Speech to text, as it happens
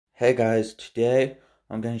Hey guys, today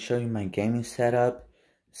I'm going to show you my gaming setup.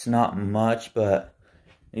 It's not much, but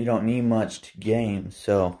you don't need much to game.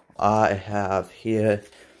 So I have here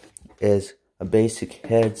is a basic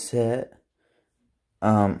headset,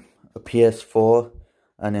 a PS4,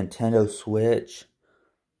 a Nintendo Switch,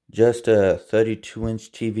 just a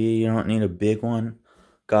 32-inch TV. You don't need a big one.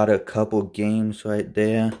 Got a couple games right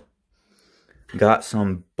there. Got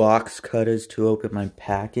some box cutters to open my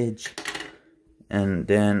package. And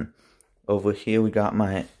then over here we got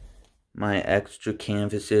my extra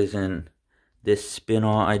canvases and this spin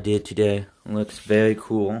art I did today. Looks very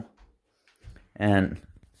cool. And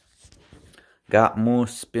got more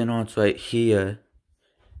spin arts right here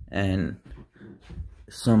and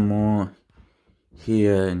some more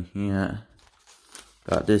here and here.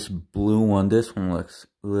 Got this blue one. This one looks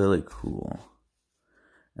really cool.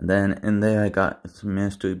 And then in there I got some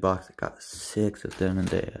mystery box. I got 6 of them in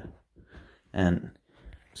there. And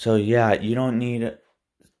so yeah, you don't need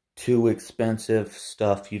too expensive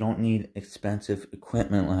stuff. You don't need expensive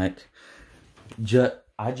equipment. Like,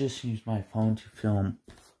 I just use my phone to film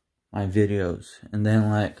my videos, and then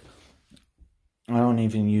like I don't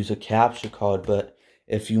even use a capture card. But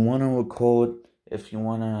if you want to record, if you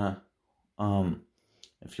want to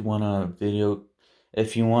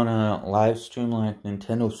live stream like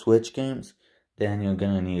Nintendo Switch games, then you're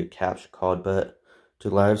gonna need a capture card. But to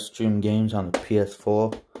live stream games on the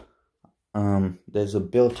PS4, there's a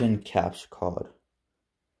built-in capture card.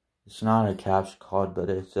 It's not a capture card, but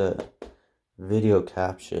it's a video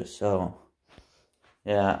capture. So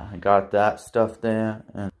yeah, I got that stuff there.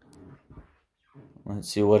 And let's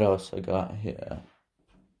see what else I got here.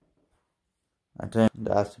 I think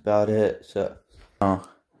that's about it. So and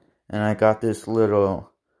I got this little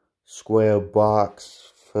square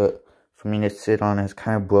box for me to sit on. It's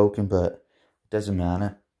kind of broken, but it doesn't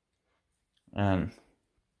matter. And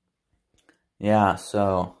yeah,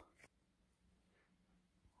 so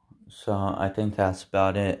I think that's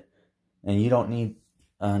about it. And you don't need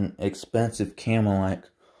an expensive camera. Like,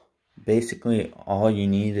 basically all you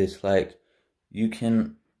need is like, you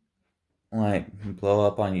can like blow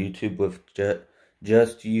up on YouTube with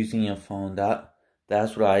just using your phone.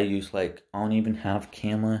 That's what I use. Like, I don't even have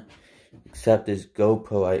camera except this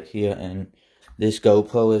GoPro right here, and this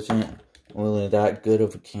GoPro isn't really that good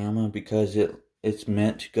of a camera because it's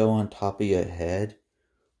meant to go on top of your head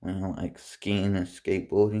when you're like skiing or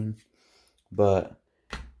skateboarding, but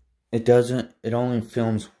it only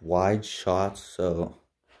films wide shots. So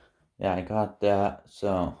yeah, I got that.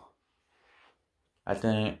 So I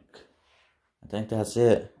think that's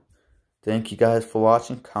it. Thank you guys for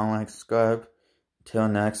watching. Comment, like, subscribe. Until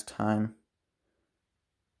next time,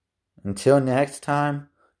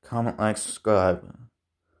 comment, like, subscribe.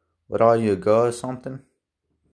 What are you, a girl or something?